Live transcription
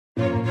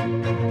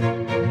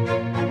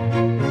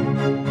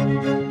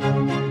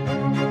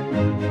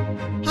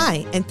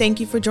Hi, and thank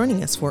you for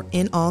joining us for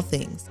In All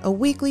Things, a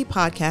weekly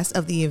podcast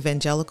of the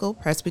Evangelical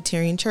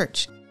Presbyterian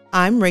Church.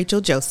 I'm Rachel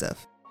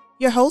Joseph.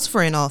 Your host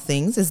for In All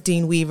Things is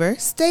Dean Weaver,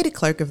 Stated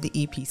Clerk of the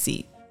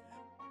EPC.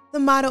 The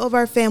motto of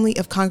our family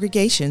of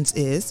congregations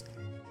is,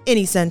 in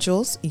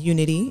essentials,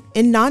 unity;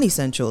 in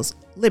non-essentials,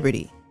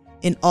 liberty;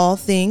 in all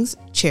things,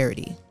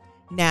 charity.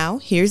 Now,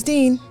 here's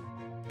Dean.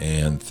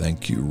 And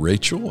thank you,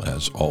 Rachel.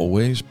 As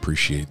always,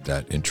 appreciate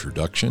that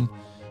introduction.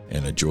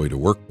 And a joy to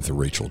work with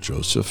Rachel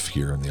Joseph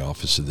here in the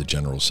Office of the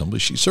General Assembly.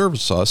 She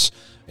serves us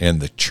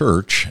and the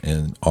church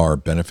in our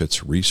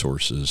Benefits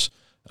Resources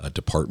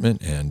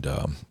department, and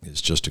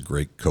is just a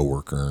great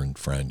coworker and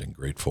friend, and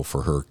grateful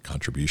for her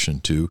contribution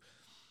to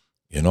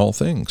In All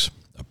Things,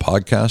 a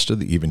podcast of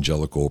the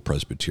Evangelical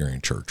Presbyterian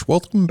Church.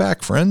 Welcome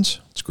back, friends.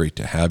 It's great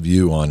to have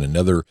you on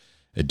another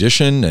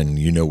edition, and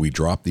you know we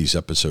drop these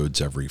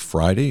episodes every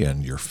Friday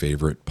on your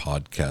favorite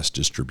podcast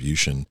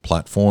distribution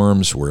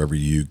platforms. Wherever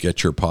you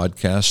get your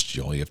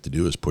podcasts, all you have to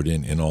do is put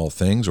in All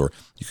Things, or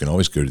you can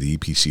always go to the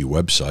EPC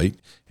website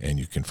and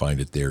you can find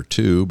it there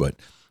too. But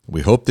we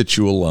hope that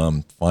you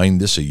will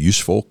find this a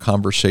useful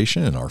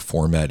conversation, and our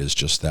format is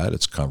just that,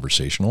 it's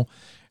conversational,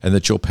 and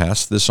that you'll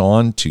pass this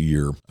on to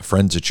your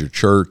friends at your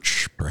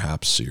church,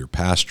 perhaps your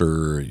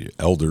pastor, your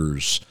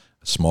elders,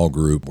 a small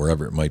group,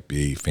 wherever it might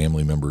be,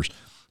 family members.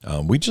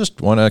 We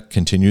just want to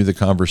continue the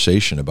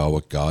conversation about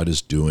what God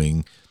is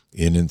doing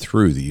in and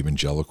through the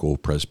Evangelical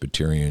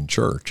Presbyterian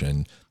Church.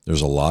 And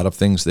there's a lot of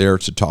things there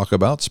to talk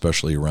about,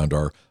 especially around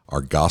our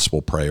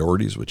gospel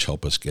priorities, which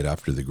help us get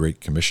after the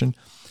Great Commission.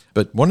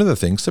 But one of the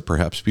things that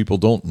perhaps people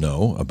don't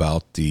know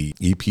about the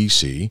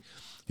EPC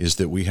is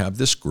that we have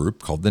this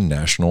group called the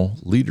National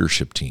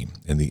Leadership Team.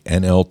 And the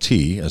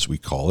NLT, as we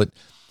call it,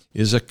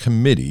 is a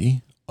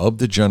committee of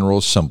the General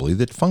Assembly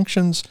that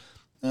functions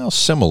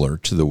similar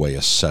to the way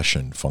a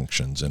session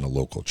functions in a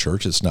local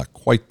church. It's not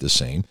quite the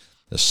same.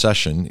 A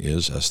session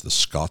is, as the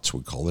Scots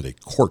would call it, a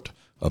court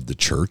of the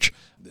church.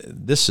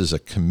 This is a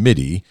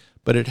committee,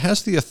 but it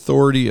has the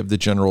authority of the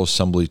General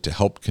Assembly to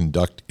help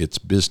conduct its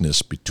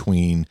business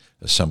between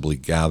assembly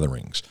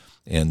gatherings.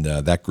 And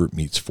that group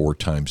meets 4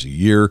 times a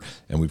year,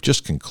 and we've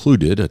just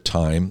concluded a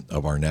time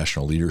of our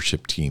National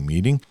Leadership Team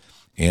meeting,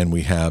 and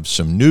we have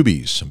some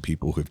newbies, some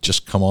people who've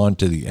just come on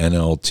to the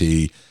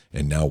NLT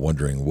and now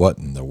wondering what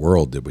in the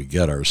world did we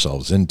get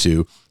ourselves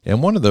into.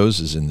 And one of those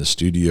is in the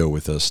studio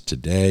with us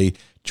today.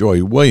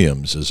 Joy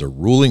Williams is a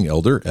ruling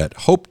elder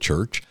at Hope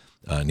Church,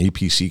 an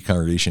EPC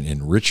congregation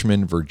in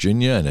Richmond,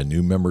 Virginia, and a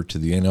new member to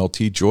the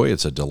NLT. Joy,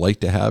 it's a delight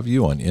to have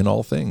you on In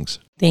All Things.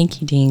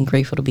 Thank you, Dean.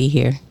 Grateful to be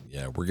here.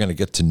 Yeah, we're going to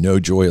get to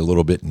know Joy a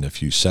little bit in a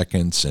few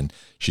seconds, and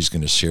she's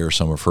going to share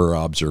some of her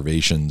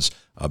observations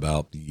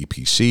about the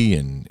EPC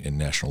and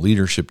National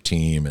Leadership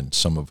Team and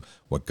some of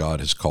what God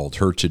has called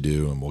her to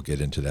do, and we'll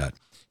get into that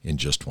in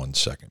just one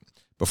second.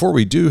 Before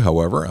we do,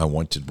 however, I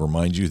want to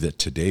remind you that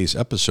today's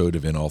episode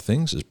of In All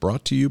Things is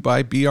brought to you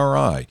by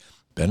BRI,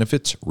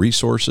 Benefits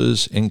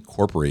Resources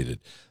Incorporated.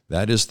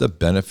 That is the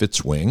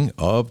benefits wing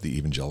of the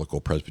Evangelical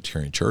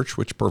Presbyterian Church,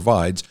 which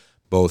provides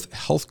both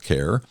health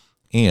care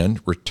and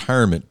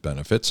retirement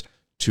benefits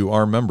to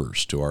our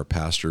members, to our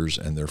pastors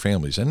and their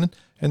families. And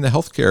the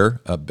healthcare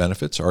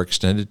benefits are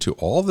extended to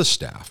all the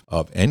staff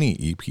of any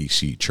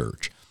EPC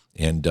church.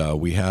 And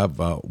we have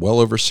well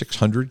over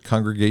 600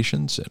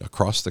 congregations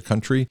across the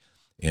country,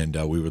 and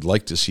we would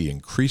like to see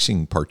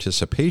increasing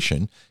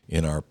participation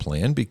in our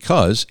plan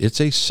because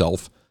it's a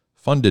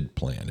self-funded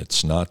plan.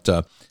 It's not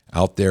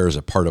out there as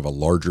a part of a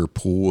larger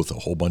pool with a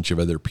whole bunch of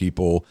other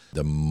people.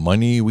 The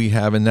money we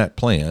have in that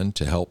plan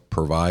to help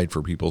provide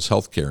for people's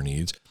healthcare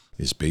needs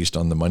is based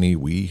on the money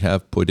we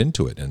have put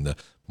into it. And the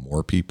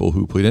more people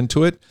who put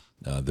into it,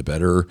 the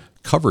better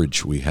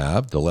coverage we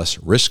have, the less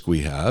risk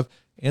we have,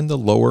 and the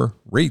lower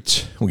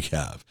rates we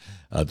have.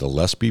 The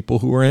less people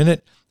who are in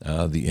it,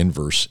 the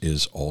inverse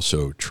is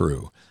also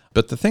true.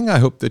 But the thing I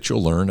hope that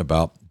you'll learn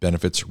about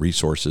Benefits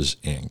Resources,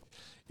 Inc.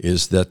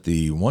 is that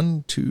the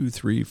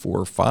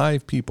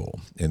 5 people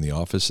in the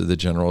Office of the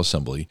General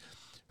Assembly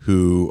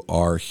who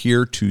are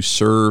here to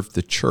serve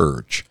the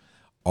church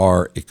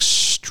are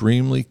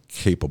extremely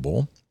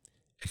capable,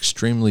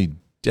 extremely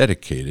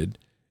dedicated,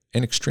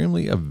 and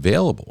extremely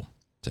available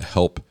to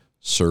help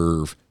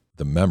serve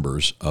the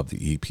members of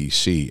the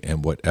EPC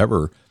and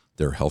whatever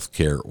their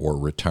healthcare or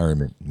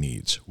retirement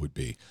needs would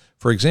be.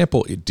 For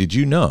example, did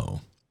you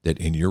know that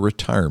in your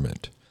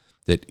retirement,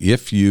 that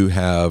if you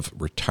have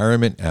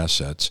retirement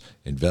assets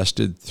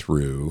invested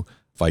through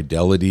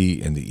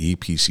Fidelity and the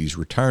EPC's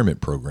retirement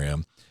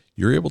program,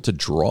 you're able to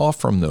draw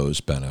from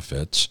those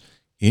benefits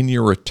in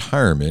your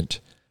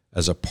retirement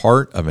as a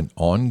part of an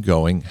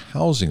ongoing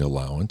housing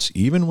allowance,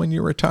 even when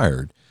you're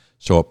retired.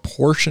 So a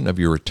portion of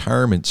your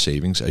retirement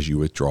savings as you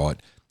withdraw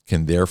it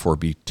can therefore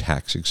be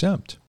tax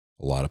exempt.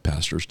 A lot of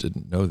pastors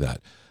didn't know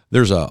that.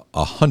 There's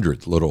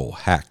 100 little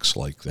hacks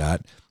like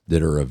that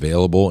are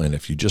available. And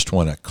if you just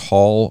want to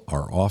call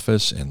our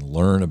office and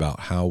learn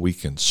about how we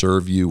can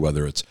serve you,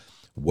 whether it's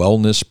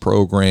wellness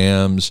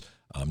programs,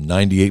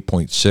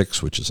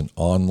 98.6, which is an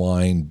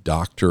online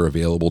doctor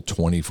available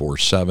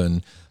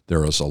 24/7,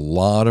 there is a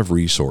lot of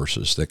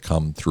resources that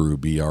come through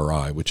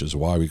BRI, which is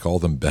why we call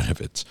them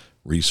Benefits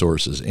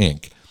Resources,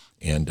 Inc.,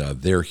 and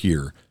they're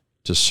here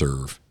to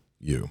serve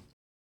you.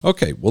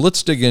 Okay, well,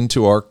 let's dig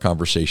into our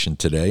conversation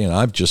today, and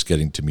I'm just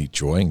getting to meet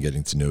Joy and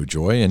getting to know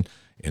Joy, and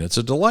it's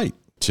a delight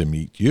to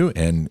meet you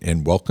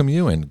and welcome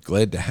you, and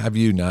glad to have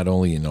you not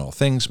only in All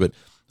Things, but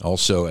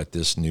also at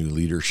this new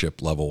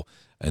leadership level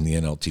in the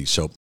NLT.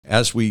 So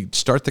as we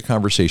start the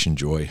conversation,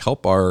 Joy,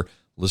 help our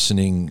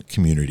listening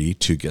community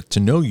to get to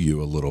know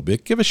you a little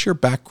bit. Give us your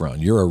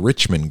background. You're a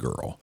Richmond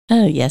girl.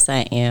 Oh, yes,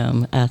 I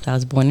am. So I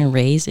was born and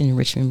raised in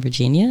Richmond,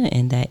 Virginia,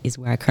 and that is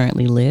where I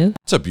currently live.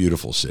 It's a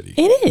beautiful city.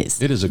 It is.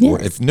 It is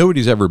yes. If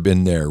nobody's ever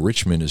been there,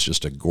 Richmond is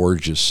just a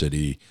gorgeous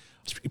city.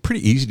 It's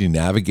pretty easy to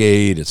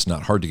navigate. It's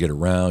not hard to get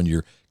around.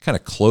 You're kind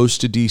of close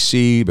to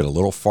D.C., but a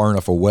little far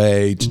enough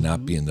away to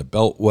not be in the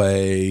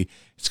Beltway.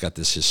 It's got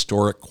this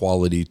historic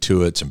quality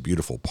to it, some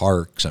beautiful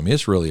parks. I mean,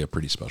 it's really a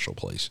pretty special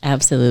place.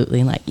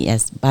 Absolutely. Like,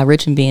 yes, by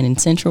Richmond being in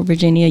central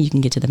Virginia, you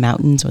can get to the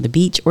mountains or the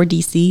beach or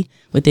D.C.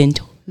 within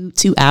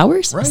 2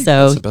 hours. Right. So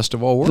that's the best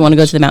of all worlds. If you want to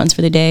go to the mountains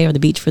for the day or the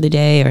beach for the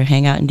day or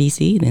hang out in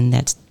D.C., then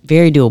that's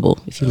very doable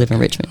if you live in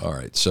Richmond. All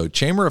right. So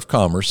Chamber of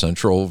Commerce,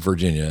 Central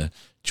Virginia,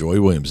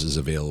 Joy Williams is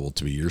available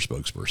to be your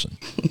spokesperson.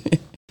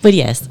 But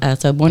yes,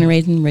 so born and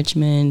raised in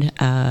Richmond,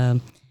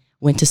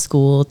 went to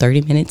school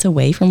 30 minutes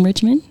away from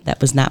Richmond. That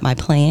was not my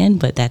plan,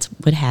 but that's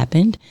what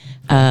happened.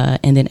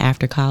 And then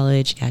after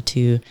college, got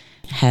to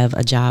have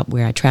a job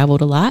where I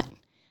traveled a lot,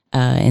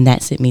 and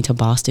that sent me to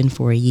Boston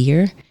for a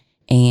year,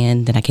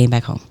 and then I came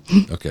back home.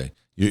 Okay.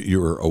 You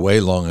were away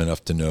long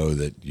enough to know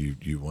that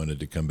you wanted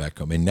to come back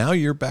home. And now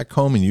you're back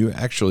home and you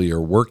actually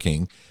are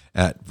working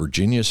at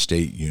Virginia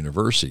State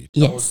University.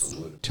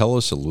 Tell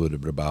us a little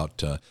bit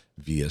about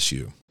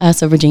VSU.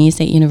 So Virginia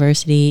State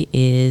University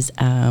is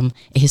a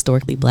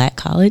historically black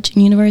college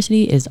and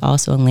university. Is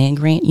also a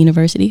land-grant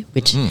university,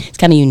 which is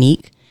kind of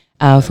unique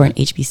for an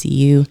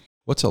HBCU.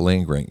 What's a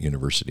land-grant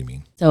university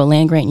mean? So a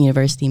land-grant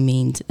university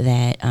means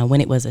that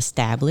when it was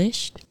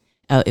established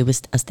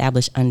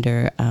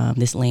under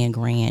this land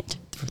grant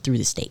through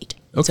the state.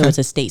 Okay. So it's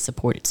a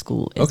state-supported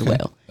school as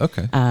well.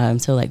 Okay.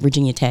 So like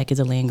Virginia Tech is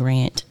a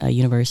land-grant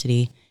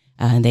university.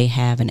 They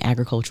have an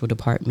agricultural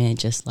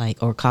department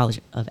or College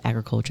of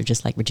Agriculture,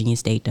 just like Virginia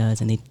State does,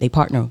 and they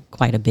partner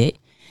quite a bit.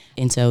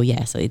 And so,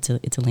 so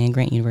it's a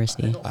land-grant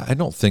university. I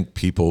don't think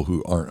people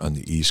who aren't on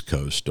the East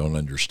Coast don't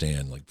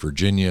understand. Like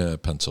Virginia,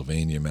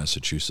 Pennsylvania,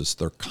 Massachusetts,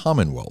 they're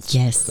commonwealths.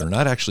 Yes. They're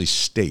not actually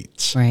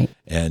states. Right.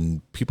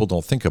 And people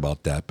don't think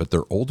about that, but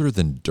they're older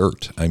than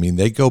dirt. I mean,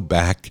 they go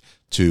back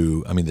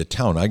to, the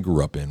town I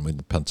grew up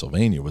in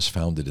Pennsylvania was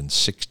founded in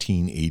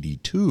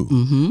 1682.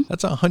 Mm-hmm.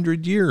 That's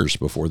 100 years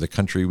before the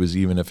country was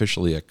even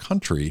officially a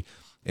country.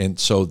 And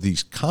so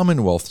these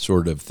Commonwealth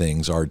sort of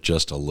things are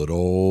just a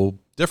little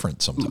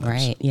different sometimes.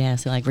 Right, yeah.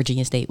 So like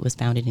Virginia State was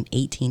founded in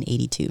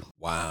 1882.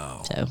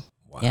 Wow.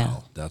 Wow, yeah.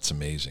 That's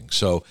amazing.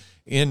 So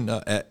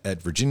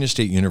at Virginia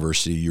State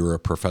University, you're a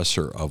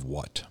professor of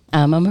what?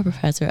 I'm a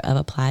professor of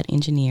applied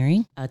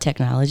engineering,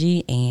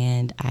 technology,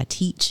 and I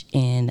teach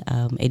in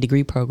a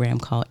degree program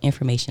called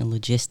Information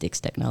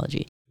Logistics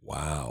Technology.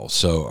 Wow.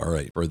 So, all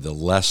right, for the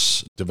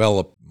less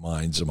developed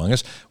minds among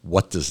us,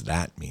 what does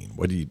that mean?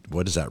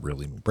 What does that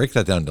really mean? Break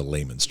that down to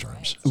layman's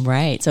terms.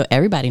 Right. So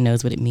everybody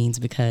knows what it means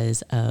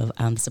because of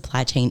the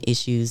supply chain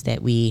issues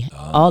that we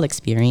all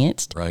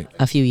experienced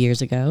a few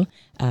years ago.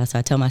 So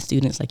I tell my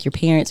students, like your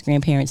parents,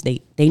 grandparents,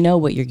 they know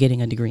what you're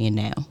getting a degree in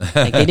now.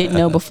 Like they didn't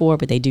know before,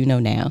 but they do know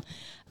now.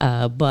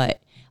 But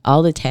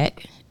all the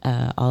tech,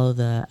 all of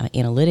the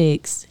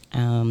analytics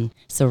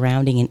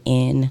surrounding and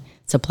in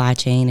supply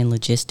chain and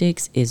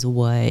logistics is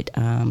what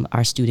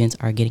our students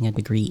are getting a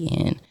degree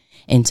in.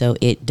 And so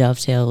it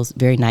dovetails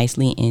very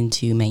nicely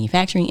into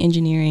manufacturing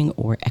engineering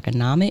or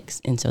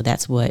economics. And so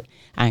that's what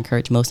I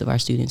encourage most of our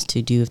students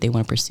to do if they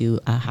want to pursue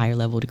a higher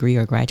level degree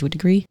or graduate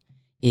degree,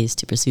 is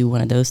to pursue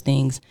one of those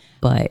things.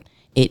 But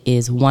it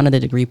is one of the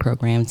degree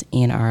programs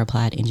in our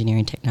applied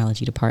engineering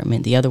technology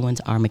department. The other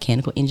ones are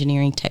mechanical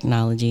engineering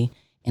technology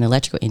and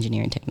electrical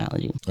engineering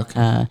technology.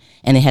 Okay.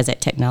 And it has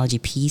that technology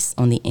piece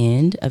on the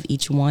end of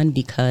each one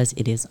because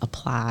it is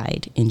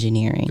applied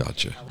engineering.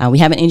 Gotcha. We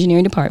have an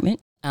engineering department,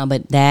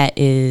 but that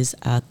is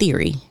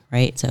theory,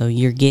 right? So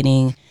you're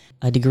getting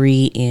a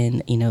degree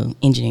in,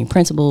 engineering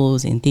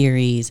principles and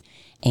theories,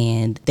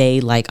 and they,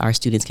 like our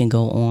students, can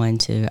go on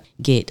to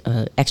get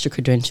extra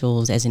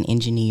credentials as an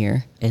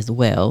engineer as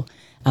well.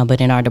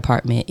 But in our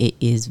department, it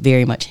is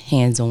very much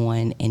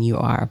hands-on, and you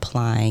are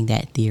applying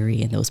that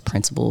theory and those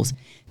principles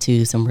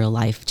to some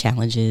real-life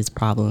challenges,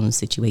 problems,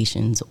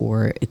 situations,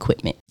 or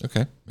equipment.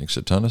 Okay, makes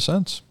a ton of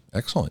sense.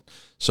 Excellent.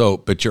 So,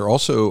 but you're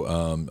also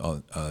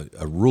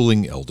a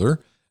ruling elder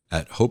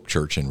at Hope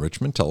Church in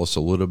Richmond. Tell us a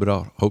little bit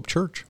about Hope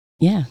Church.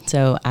 Yeah,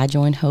 so I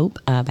joined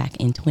Hope back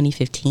in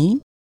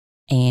 2015,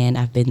 and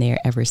I've been there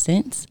ever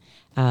since.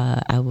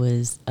 I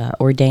was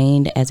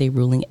ordained as a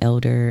ruling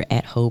elder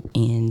at Hope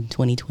in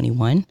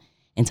 2021.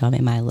 And so I'm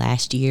in my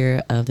last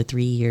year of the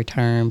 3-year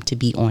term to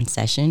be on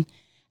session.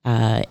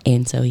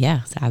 And so,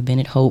 so I've been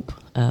at Hope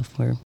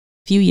for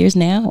few years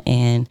now,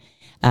 and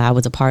I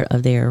was a part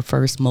of their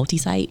first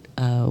multi-site,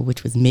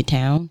 which was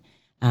Midtown,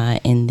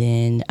 and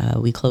then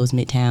we closed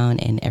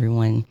Midtown, and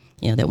everyone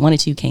that wanted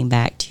to came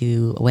back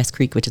to West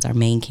Creek, which is our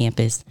main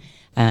campus,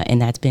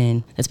 and that's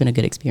been a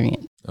good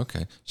experience.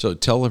 Okay, so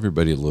tell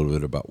everybody a little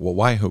bit about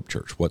why Hope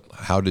Church.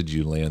 How did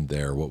you land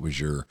there? What was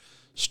your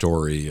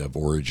story of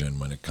origin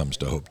when it comes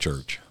to Hope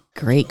Church?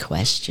 Great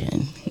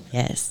question.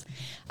 Yes.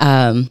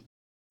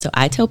 So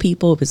I tell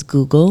people it was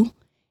Google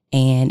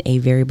and a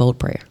very bold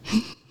prayer.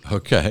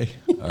 Okay.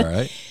 All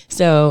right.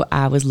 So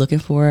I was looking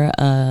for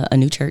a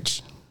new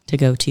church to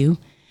go to,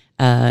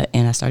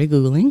 and I started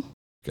Googling.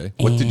 Okay.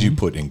 What did you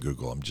put in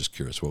Google? I'm just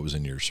curious. What was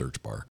in your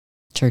search bar?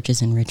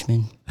 Churches in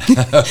Richmond.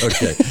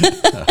 Okay.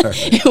 All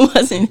right.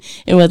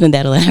 It wasn't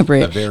that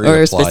elaborate a very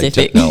or applied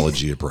specific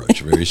technology approach.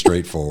 Very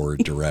straightforward,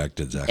 direct,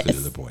 exactly to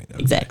the point. Okay.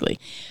 Exactly.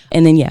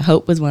 And then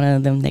Hope was one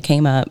of them that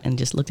came up, and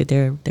just looked at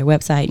their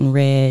website and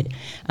read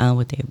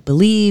what they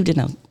believed,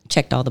 and I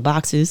checked all the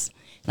boxes,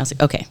 and I was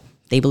like, okay,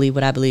 they believe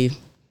what I believe.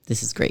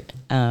 This is great.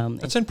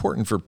 That's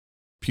important for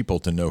people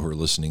to know who are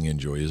listening in,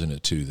 Joy, isn't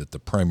it, too, that the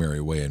primary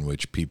way in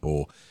which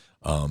people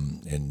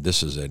and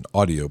this is an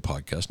audio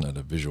podcast, not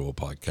a visual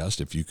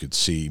podcast. If you could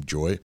see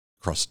Joy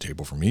across the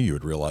table from me, you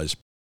would realize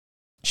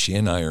she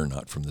and I are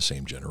not from the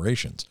same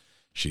generations.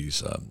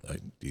 She's a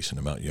decent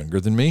amount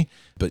younger than me,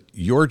 but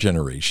your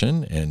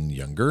generation and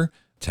younger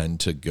tend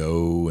to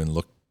go and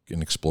look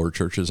and explore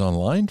churches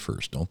online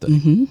first, don't they?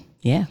 Mm-hmm.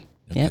 Yeah.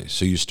 Okay, yep.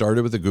 So you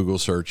started with a Google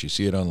search, you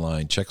see it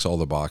online, checks all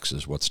the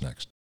boxes. What's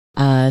next?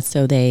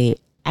 So they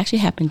actually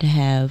happen to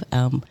have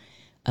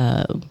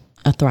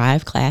a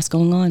Thrive class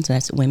going on. So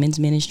that's women's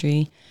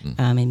ministry.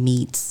 It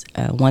meets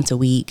once a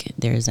week.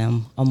 There's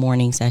a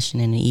morning session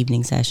and an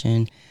evening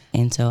session.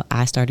 And so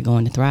I started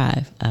going to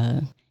Thrive.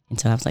 And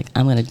so I was like,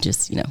 I'm going to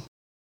just,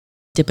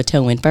 dip a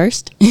toe in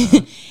first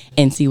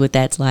and see what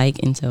that's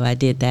like. And so I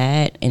did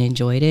that and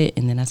enjoyed it.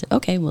 And then I said,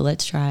 okay, well,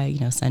 let's try,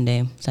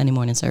 Sunday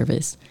morning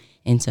service.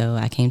 And so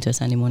I came to a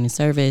Sunday morning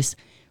service,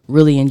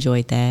 really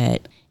enjoyed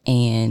that,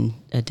 and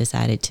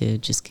decided to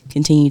just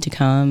continue to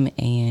come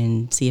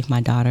and see if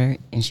my daughter,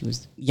 and she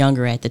was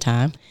younger at the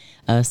time,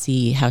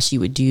 see how she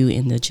would do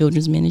in the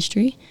children's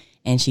ministry.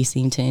 And she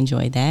seemed to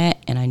enjoy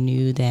that. And I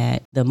knew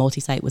that the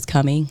multi-site was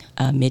coming,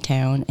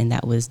 Midtown, and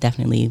that was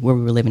definitely where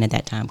we were living at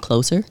that time,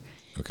 closer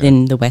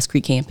than the West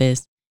Creek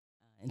campus.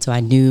 And so I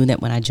knew that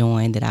when I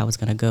joined that I was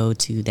going to go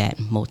to that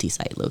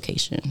multi-site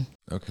location.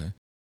 Okay.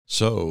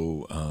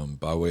 So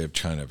by way of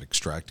kind of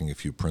extracting a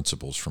few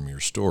principles from your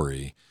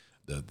story,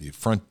 the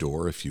front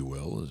door, if you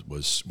will,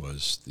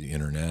 was the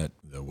internet,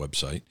 the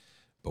website.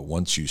 But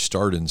once you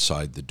start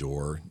inside the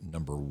door,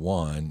 number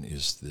one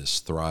is this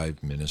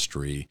Thrive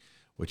ministry,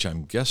 which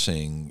I'm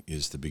guessing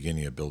is the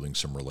beginning of building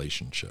some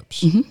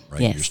relationships,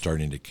 right? Yes. You're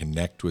starting to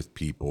connect with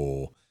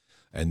people,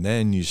 and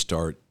then you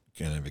start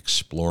kind of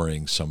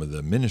exploring some of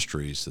the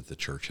ministries that the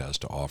church has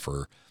to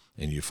offer,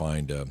 and you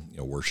find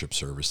a worship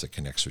service that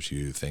connects with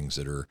you, things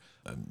that are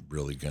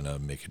really going to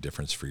make a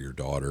difference for your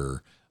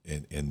daughter,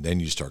 and then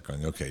you start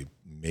going, okay,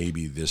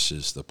 maybe this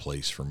is the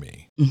place for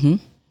me. Mm-hmm.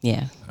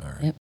 Yeah. All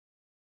right. Yep.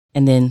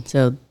 And then,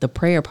 so the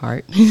prayer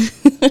part.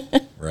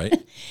 Right.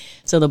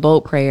 So the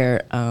bold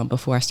prayer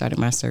before I started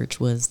my search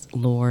was,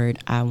 Lord,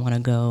 I want to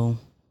go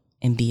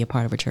and be a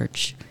part of a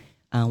church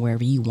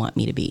wherever you want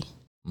me to be.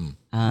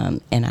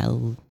 And I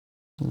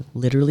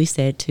literally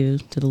said to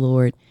the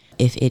Lord,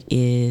 if it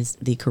is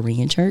the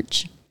Korean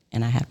church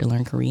and I have to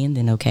learn Korean,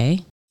 then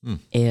okay.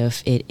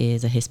 If it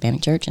is a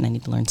Hispanic church and I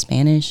need to learn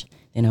Spanish,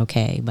 then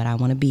okay. But I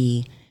want to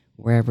be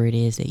wherever it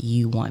is that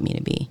you want me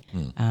to be.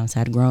 So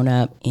I'd grown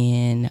up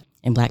in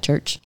Black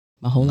church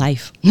my whole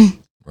life.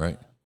 Right.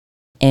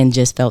 And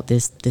just felt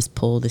this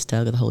pull, this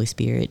tug of the Holy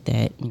Spirit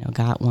that,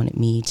 God wanted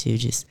me to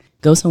just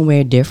go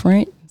somewhere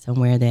different,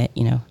 somewhere that,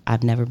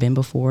 I've never been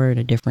before, in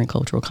a different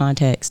cultural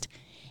context.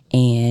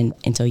 And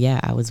so,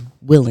 I was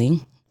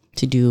willing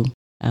to do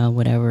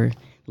whatever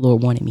the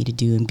Lord wanted me to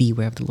do and be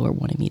wherever the Lord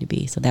wanted me to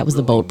be. So that was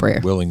the bold prayer.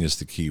 Willing is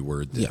the key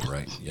word there,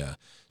 right? Yeah.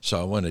 So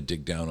I want to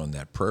dig down on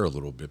that prayer a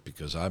little bit,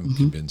 because I'm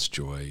convinced,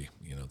 Joy,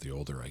 the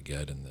older I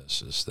get in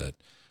this, is that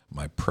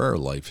my prayer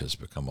life has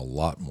become a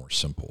lot more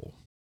simple.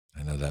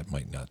 I know that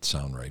might not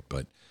sound right,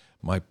 but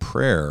my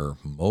prayer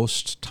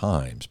most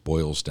times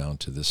boils down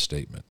to this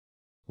statement: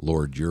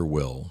 Lord, your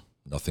will,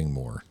 nothing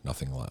more,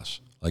 nothing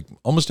less. Like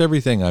almost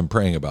everything I'm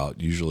praying about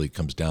usually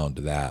comes down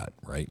to that,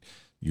 right?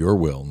 Your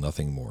will,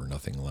 nothing more,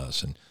 nothing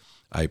less. And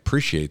I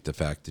appreciate the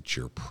fact that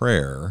your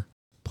prayer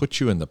puts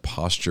you in the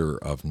posture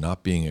of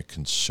not being a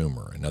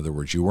consumer. In other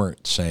words, you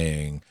weren't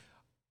saying,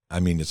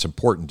 it's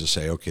important to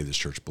say, okay, this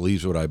church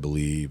believes what I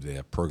believe. They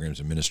have programs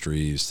and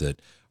ministries that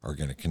are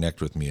going to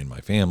connect with me and my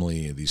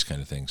family and these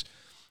kind of things.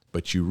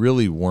 But you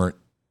really weren't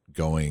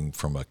going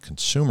from a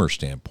consumer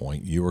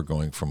standpoint. You were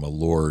going from a,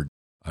 Lord,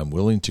 I'm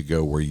willing to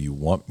go where you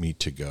want me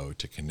to go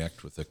to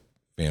connect with a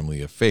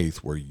family of faith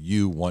where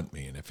you want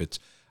me. And if it's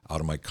out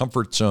of my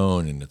comfort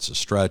zone and it's a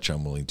stretch,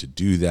 I'm willing to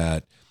do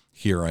that.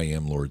 Here I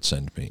am, Lord,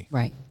 send me.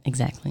 Right.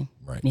 Exactly.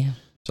 Right. Yeah.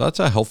 So that's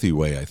a healthy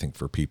way, I think,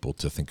 for people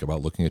to think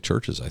about looking at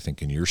churches. I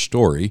think in your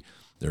story,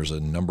 there's a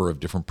number of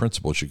different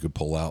principles you could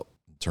pull out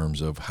in terms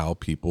of how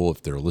people,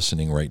 if they're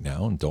listening right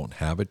now and don't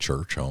have a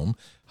church home,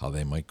 how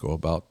they might go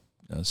about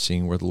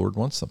seeing where the Lord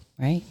wants them.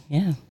 Right.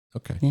 Yeah.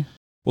 Okay. Yeah.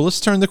 Well, let's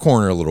turn the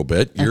corner a little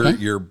bit. Okay.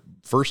 Your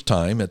first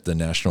time at the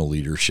national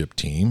leadership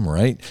team,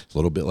 right? A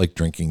little bit like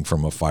drinking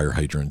from a fire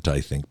hydrant,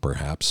 I think,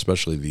 perhaps,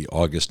 especially the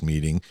August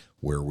meeting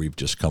where we've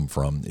just come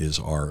from is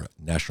our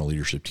national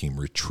leadership team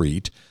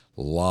retreat.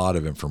 A lot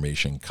of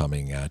information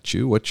coming at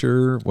you. What's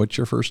your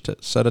first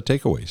set of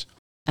takeaways?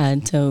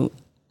 So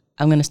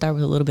I'm going to start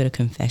with a little bit of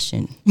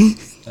confession.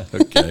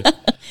 Okay.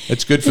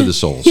 It's good for the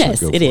soul. Yes,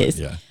 so it is.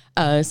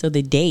 Yeah. So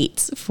the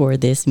dates for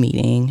this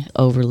meeting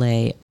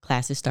overlay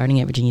classes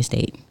starting at Virginia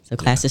State. So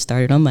classes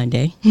started on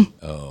Monday.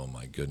 Oh,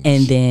 my goodness.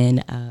 And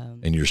then...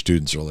 and your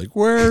students are like,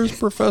 where's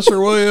Professor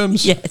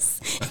Williams?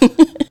 Yes.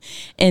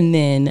 And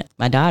then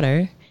my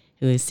daughter,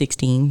 who is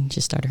 16,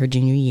 just started her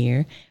junior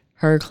year.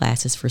 Her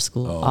classes for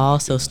school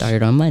also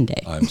started on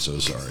Monday. I'm so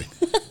sorry.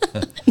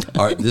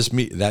 All right,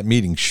 that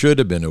meeting should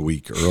have been a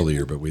week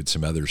earlier, but we had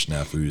some other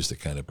snafus that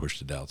kind of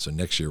pushed it out. So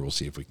next year we'll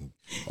see if we can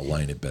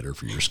align it better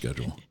for your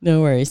schedule. No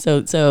worries.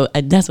 So that's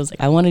what I was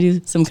like. I want to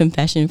do some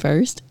confession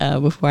first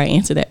before I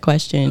answer that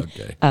question.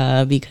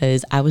 Okay.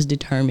 Because I was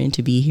determined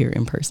to be here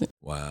in person.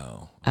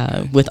 Wow.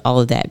 With all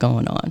of that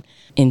going on.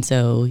 And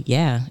so,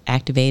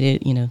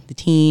 activated, the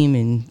team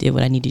and did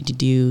what I needed to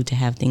do to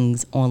have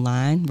things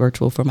online,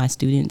 virtual for my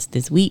students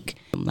this week.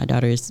 My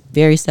daughter is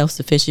very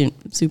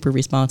self-sufficient, super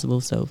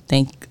responsible. So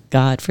thank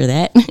God for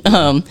that.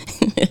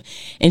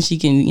 And she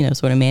can,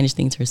 sort of manage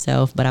things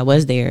herself. But I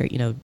was there,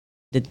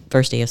 the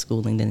first day of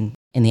school, and then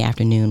in the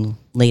afternoon,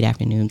 late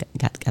afternoon,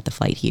 got the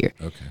flight here.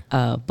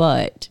 Okay.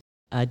 But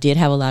I did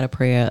have a lot of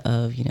prayer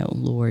of,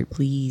 Lord,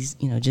 please,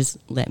 just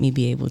let me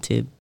be able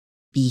to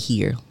be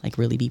here, like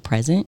really be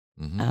present,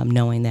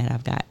 knowing that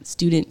I've got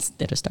students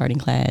that are starting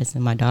class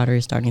and my daughter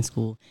is starting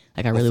school.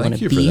 Like I really want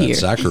to be here.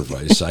 Thank you for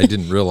that sacrifice. I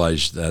didn't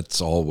realize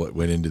that's all what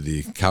went into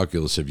the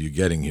calculus of you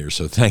getting here.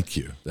 So thank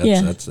you.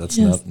 That's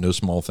no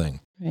small thing.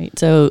 Right.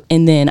 So,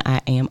 and then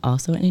I am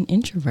also an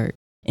introvert.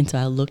 And so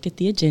I looked at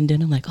the agenda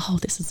and I'm like, oh,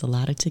 this is a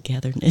lot of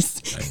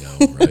togetherness.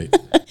 I know, right?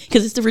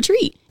 Because it's the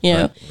retreat,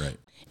 Right.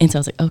 And so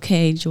I was like,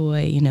 okay,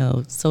 Joy,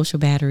 social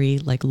battery,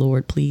 like,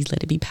 Lord, please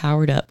let it be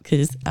powered up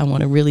because I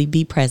want to really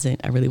be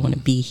present. I really want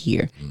to be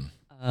here.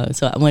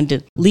 So I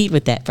wanted to lead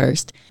with that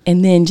first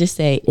and then just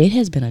say it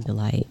has been a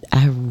delight.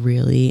 I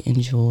really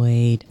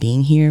enjoyed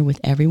being here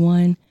with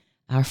everyone.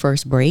 Our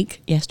first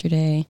break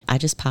yesterday, I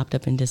just popped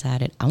up and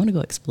decided I want to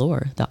go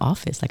explore the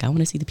office. Like I want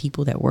to see the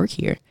people that work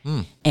here.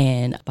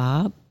 And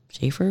Bob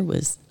Schaefer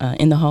was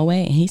in the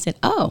hallway and he said,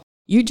 oh,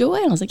 you're Joy?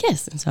 And I was like,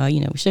 yes. And so,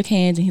 we shook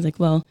hands and he's like,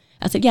 well,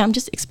 I said, yeah, I'm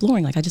just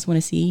exploring. Like, I just want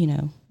to see,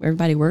 where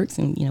everybody works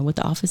and, what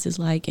the office is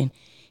like. And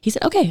he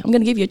said, okay, I'm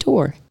going to give you a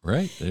tour.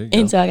 Right. There you go.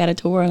 And so I got a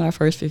tour on our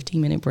first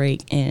 15-minute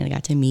break and I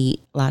got to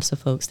meet lots of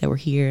folks that were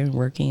here and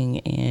working.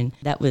 And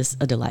that was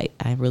a delight.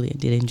 I really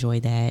did enjoy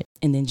that.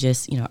 And then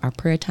just, our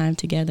prayer time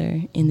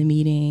together in the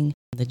meeting,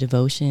 the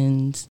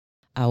devotions.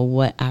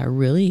 What I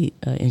really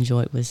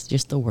enjoyed was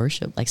just the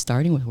worship, like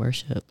starting with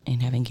worship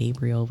and having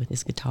Gabriel with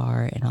his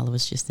guitar and all of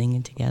us just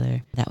singing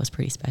together. That was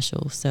pretty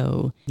special.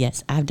 So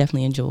yes, I've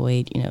definitely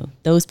enjoyed,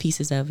 those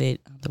pieces of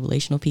it, the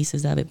relational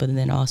pieces of it, but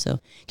then also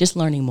just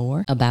learning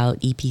more about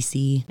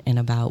EPC and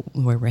about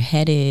where we're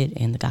headed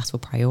and the gospel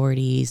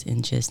priorities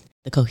and just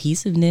the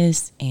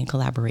cohesiveness and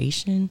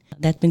collaboration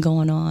that's been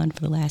going on for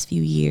the last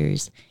few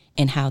years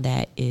and how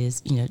that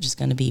is, just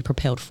going to be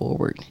propelled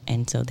forward.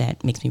 And so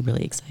that makes me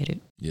really excited.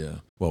 Yeah.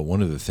 Well,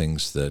 one of the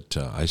things that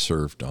I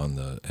served on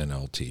the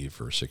NLT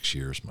for 6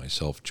 years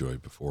myself, Joy,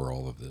 before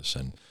all of this,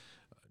 and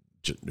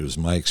it was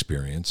my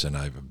experience, and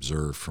I've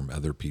observed from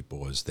other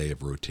people as they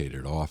have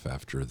rotated off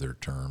after their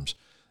terms,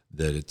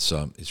 that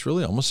it's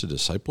really almost a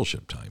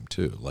discipleship time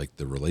too. Like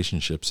the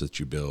relationships that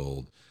you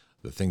build,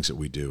 the things that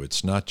we do.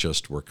 It's not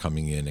just we're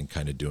coming in and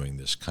kind of doing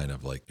this kind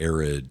of like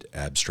arid,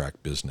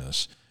 abstract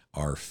business.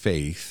 Our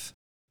faith,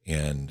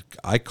 and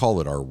I call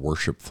it our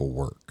worshipful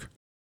work.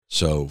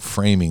 So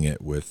framing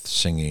it with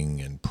singing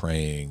and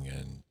praying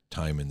and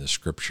time in the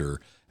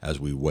scripture as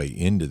we weigh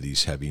into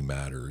these heavy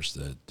matters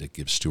that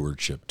give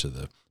stewardship to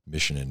the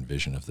mission and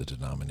vision of the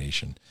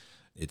denomination.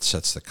 It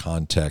sets the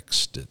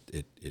context,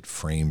 it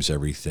frames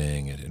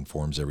everything, it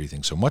informs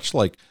everything. So much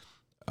like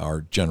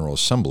our General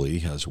Assembly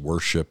has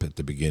worship at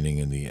the beginning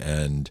and the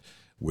end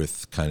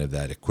with kind of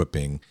that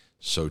equipping,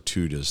 so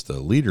too does the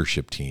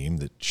leadership team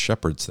that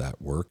shepherds that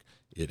work.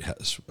 It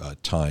has a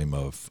time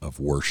of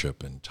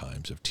worship and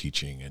times of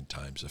teaching and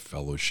times of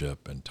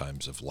fellowship and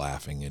times of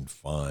laughing and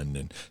fun.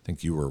 And I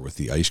think you were with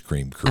the ice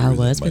cream crew. I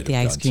was with the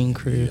ice cream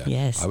crew,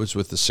 yes. I was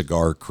with the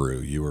cigar crew.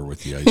 You were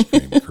with the ice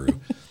cream crew.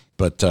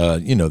 But,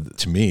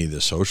 to me,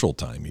 the social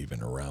time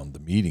even around the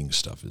meeting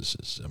stuff is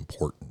as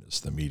important as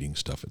the meeting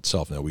stuff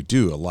itself. Now, we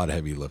do a lot of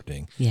heavy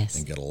lifting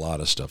and get a lot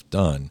of stuff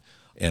done.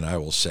 And I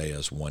will say,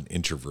 as one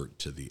introvert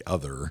to the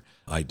other,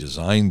 I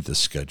designed the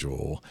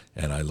schedule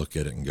and I look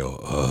at it and go,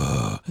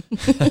 ugh.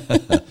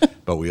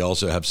 But we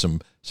also have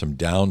some some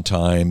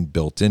downtime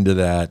built into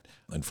that.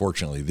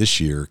 Unfortunately, this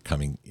year,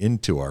 coming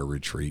into our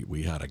retreat,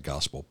 we had a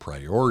gospel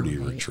priority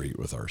retreat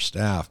with our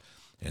staff.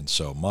 And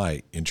so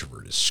my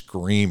introvert is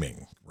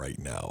screaming right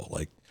now,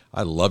 like,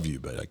 I love you,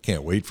 but I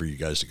can't wait for you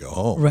guys to go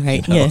home.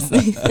 Right, yes.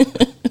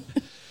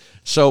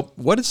 So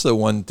what is the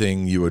one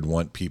thing you would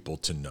want people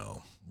to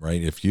know,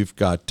 right? If you've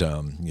got,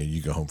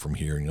 you go home from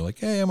here and you're like,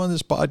 hey, I'm on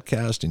this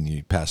podcast, and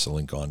you pass the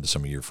link on to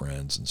some of your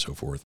friends and so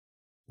forth.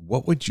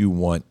 What would you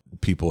want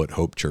people at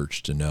Hope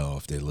Church to know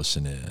if they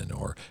listen in,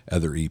 or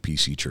other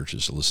EPC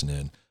churches to listen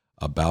in,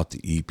 about the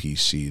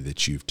EPC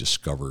that you've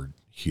discovered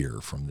here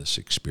from this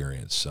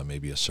experience?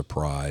 Maybe a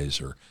surprise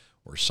or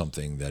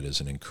something that is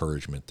an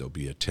encouragement, there'll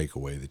be a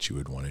takeaway that you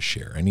would want to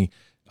share. Any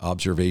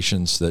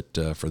observations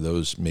that for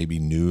those maybe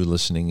new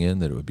listening in,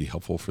 that it would be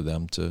helpful for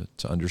them to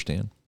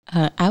understand?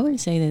 I would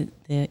say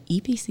that the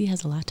EPC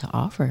has a lot to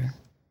offer.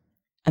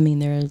 I mean,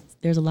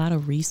 there's a lot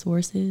of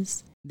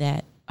resources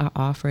that are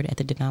offered at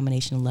the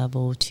denominational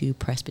level to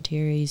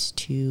presbyteries,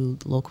 to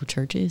local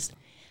churches.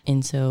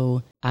 And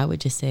so I would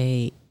just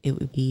say it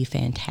would be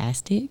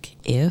fantastic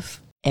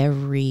if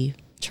every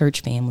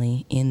church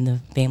family in the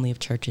family of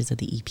churches of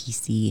the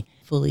EPC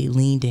fully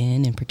leaned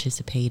in and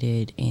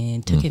participated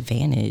and took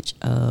advantage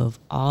of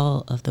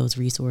all of those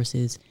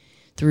resources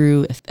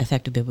through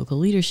effective biblical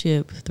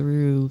leadership,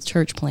 through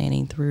church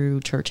planning, through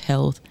church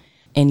health,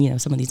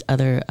 and some of these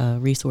other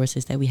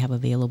resources that we have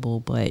available.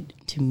 But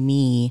to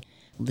me,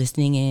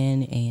 listening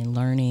in and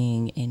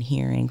learning and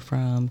hearing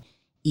from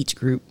each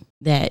group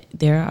that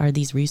there are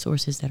these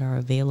resources that are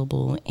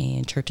available,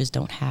 and churches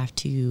don't have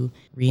to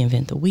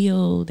reinvent the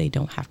wheel. They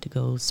don't have to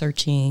go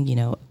searching,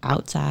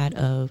 outside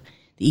of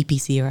the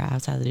EPC or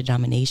outside of the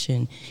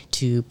denomination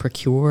to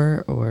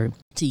procure or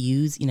to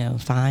use,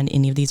 find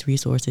any of these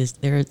resources.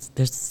 There's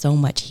so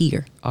much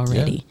here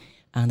already.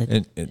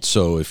 Yeah. And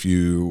so if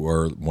you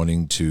are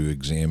wanting to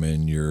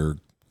examine your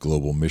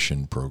global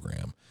mission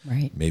program,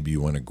 right, maybe you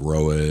want to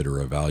grow it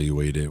or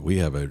evaluate it, we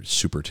have a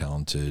super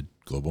talented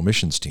global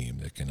missions team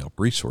that can help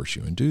resource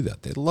you and do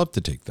that. They'd love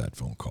to take that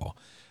phone call.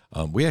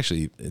 We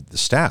actually, the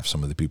staff,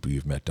 some of the people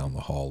you've met down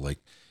the hall, like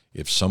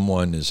if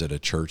someone is at a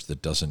church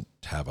that doesn't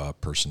have a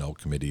personnel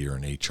committee or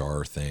an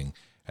HR thing,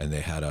 and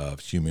they had a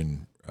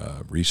human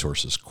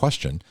resources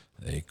question,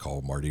 they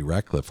call Marty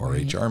Ratcliffe, our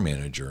HR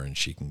manager, and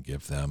she can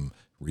give them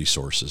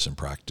resources and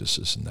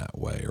practices in that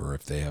way. Or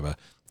if they have a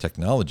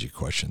technology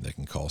question, they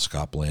can call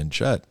Scott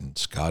Blanchett, and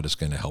Scott is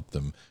going to help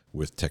them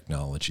with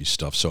technology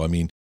stuff. So, I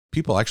mean,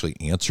 people actually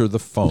answer the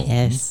phone.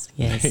 Yes.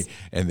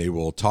 And they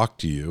will talk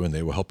to you, and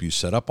they will help you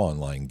set up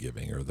online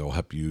giving, or they'll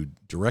help you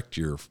direct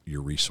your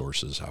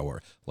resources,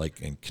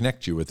 and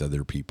connect you with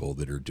other people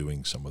that are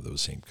doing some of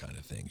those same kind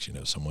of things.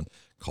 Someone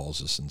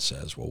calls us and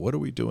says, well, what are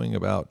we doing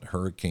about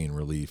hurricane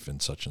relief in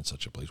such and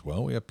such a place?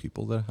 Well, we have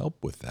people that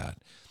help with that,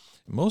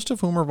 most of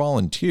whom are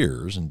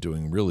volunteers and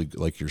doing really,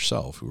 like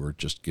yourself, who are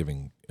just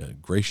giving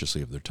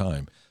graciously of their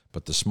time.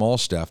 But the small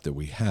staff that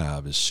we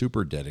have is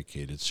super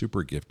dedicated,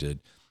 super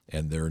gifted,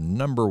 and their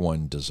number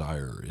one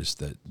desire is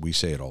that, we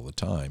say it all the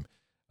time,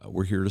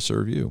 we're here to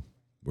serve you.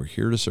 We're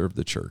here to serve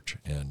the church.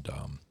 And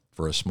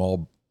for a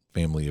small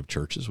family of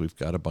churches, we've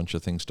got a bunch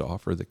of things to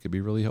offer that could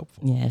be really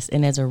helpful. Yes,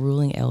 and as a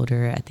ruling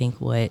elder, I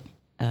think what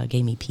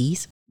gave me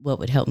peace, what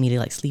would help me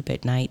to sleep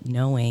at night,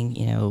 knowing,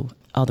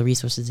 all the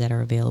resources that are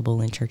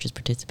available and churches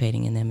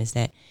participating in them, is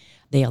that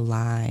they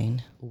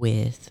align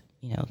with,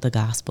 the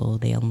gospel.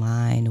 They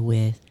align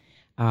with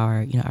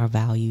our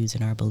values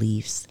and our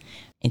beliefs.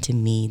 And to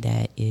me,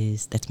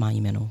 that's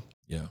monumental.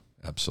 Yeah,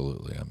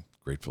 absolutely. I'm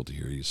grateful to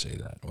hear you say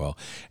that. Well,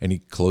 any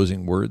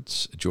closing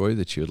words, Joy,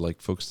 that you would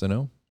like folks to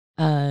know?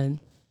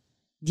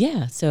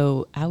 Yeah,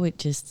 so I would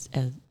just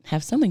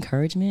have some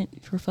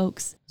encouragement for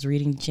folks. I was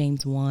reading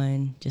James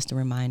 1, just a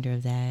reminder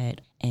of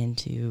that, and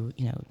to,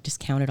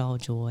 just count it all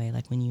joy,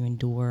 like when you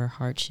endure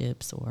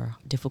hardships or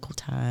difficult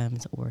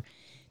times or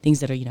things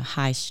that are,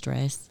 high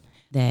stress,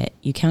 that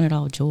you count it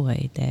all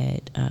joy,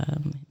 that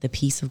the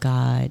peace of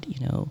God,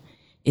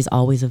 is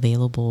always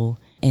available,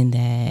 and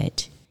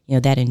that,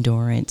 that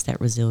endurance, that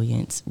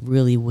resilience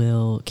really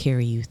will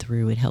carry you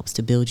through. It helps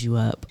to build you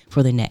up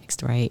for the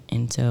next, right?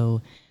 And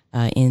so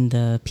in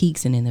the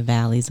peaks and in the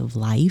valleys of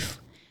life,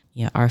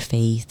 our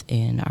faith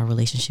and our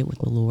relationship with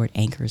the Lord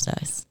anchors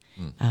us.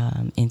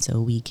 And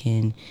so we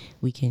can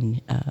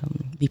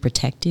be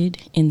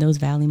protected in those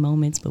valley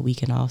moments, but we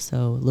can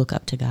also look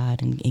up to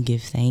God and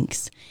give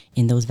thanks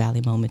in those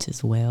valley moments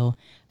as well.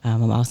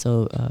 I'm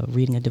also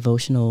reading a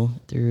devotional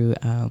through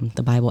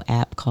the Bible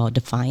app called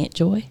Defiant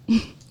Joy.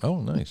 Oh,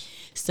 nice.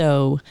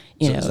 So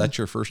is that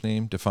your first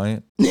name,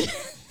 Defiant?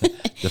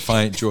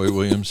 Defiant Joy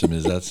Williams?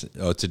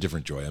 It's a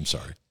different Joy. I'm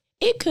sorry.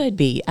 It could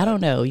be. I don't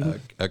know.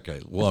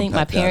 Okay. Well, I think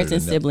my parents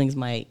and siblings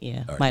might.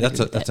 Yeah. Right. Might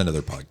That's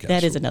another podcast.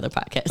 That is another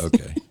podcast.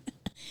 Okay.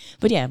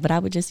 But I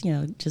would just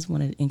want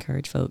to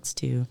encourage folks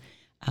to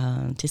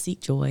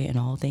seek joy in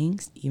all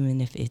things, even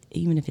if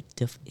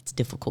it's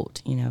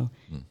difficult.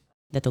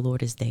 That the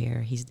Lord is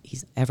there.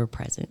 He's ever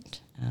present.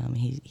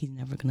 He's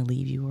never going to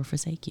leave you or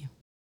forsake you.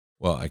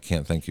 Well, I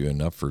can't thank you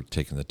enough for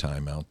taking the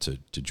time out to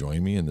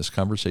join me in this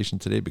conversation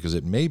today, because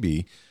it may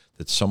be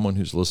that someone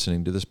who's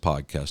listening to this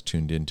podcast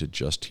tuned in to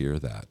just hear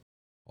that.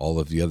 All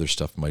of the other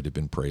stuff might have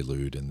been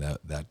prelude, and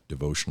that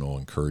devotional,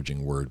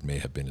 encouraging word may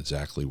have been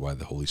exactly why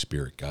the Holy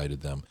Spirit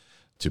guided them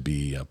to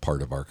be a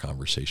part of our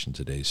conversation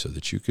today, so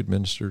that you could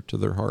minister to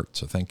their heart.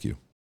 So thank you.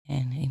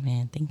 And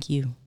amen. Thank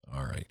you.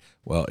 All right.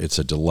 Well, it's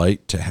a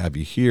delight to have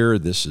you here.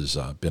 This has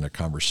been a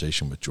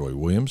conversation with Joy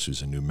Williams,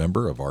 who's a new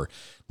member of our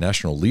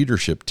national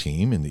leadership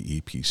team in the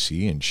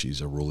EPC, and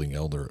she's a ruling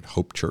elder at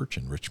Hope Church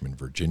in Richmond,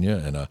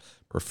 Virginia, and a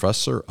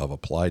professor of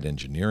applied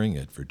engineering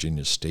at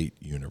Virginia State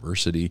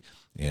University.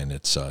 And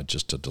it's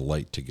just a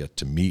delight to get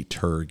to meet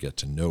her, get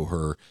to know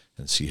her,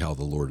 and see how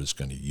the Lord is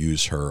going to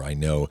use her. I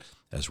know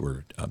as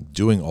we're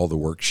doing all the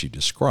work she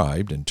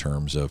described in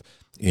terms of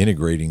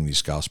integrating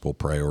these gospel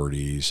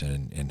priorities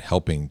and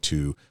helping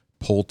to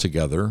pull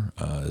together,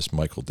 as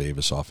Michael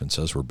Davis often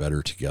says, we're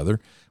better together.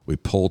 We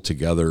pull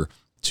together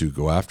to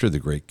go after the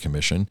Great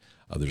Commission.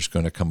 There's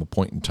going to come a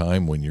point in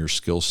time when your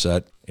skill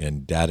set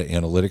and data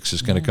analytics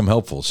is going to come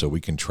helpful, so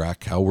we can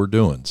track how we're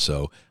doing.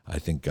 So I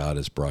think God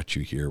has brought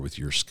you here with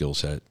your skill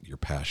set, your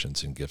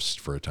passions, and gifts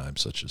for a time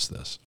such as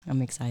this.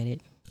 I'm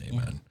excited.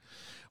 Amen. Yeah.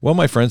 Well,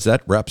 my friends,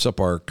 that wraps up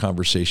our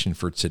conversation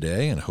for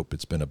today, and I hope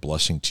it's been a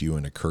blessing to you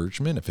and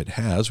encouragement. If it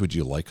has, would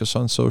you like us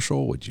on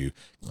social? Would you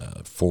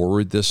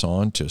forward this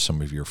on to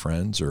some of your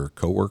friends or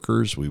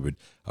coworkers? We would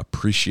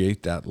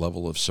appreciate that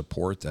level of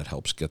support. That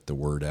helps get the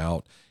word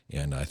out,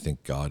 and I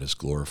think God is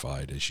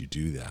glorified as you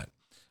do that.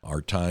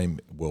 Our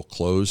time will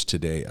close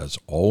today, as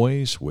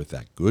always, with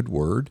that good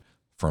word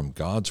from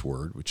God's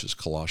word, which is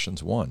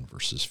Colossians 1,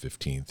 verses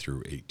 15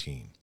 through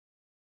 18.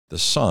 The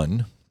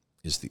Son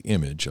is the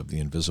image of the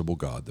invisible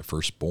God, the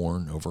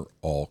firstborn over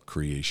all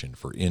creation.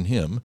 For in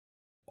him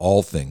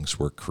all things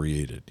were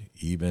created,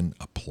 even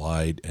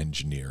applied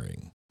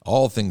engineering.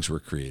 All things were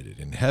created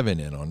in heaven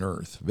and on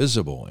earth,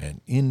 visible and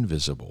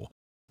invisible,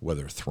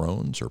 whether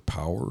thrones or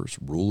powers,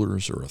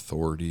 rulers or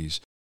authorities.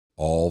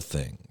 All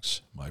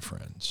things, my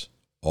friends,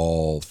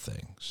 all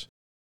things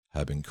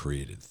have been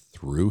created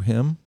through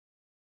him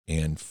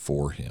and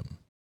for him.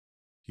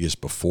 He is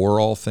before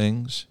all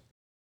things,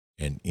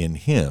 and in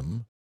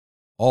him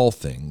all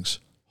things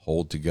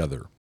hold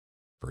together,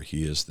 for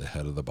he is the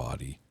head of the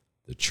body,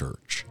 the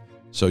church.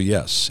 So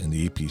yes, in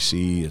the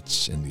EPC,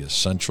 it's in the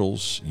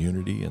essentials,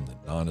 unity, and the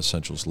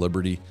non-essentials,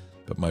 liberty.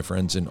 But my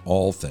friends, in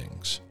all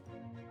things,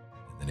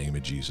 in the name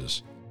of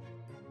Jesus,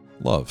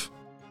 love.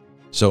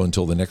 So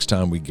until the next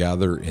time we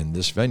gather in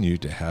this venue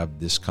to have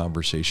this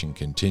conversation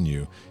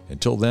continue,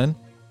 until then,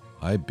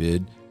 I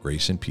bid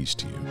grace and peace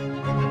to you.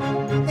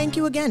 Thank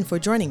you again for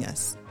joining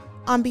us.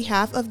 On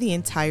behalf of the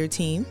entire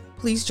team,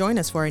 please join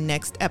us for our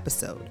next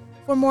episode.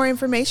 For more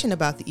information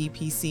about the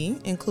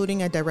EPC,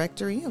 including a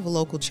directory of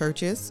local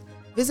churches,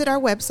 visit our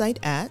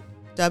website at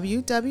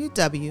www.epc.org.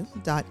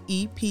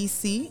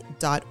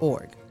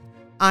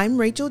 I'm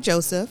Rachel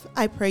Joseph.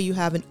 I pray you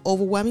have an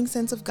overwhelming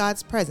sense of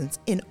God's presence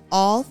in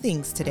all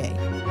things today.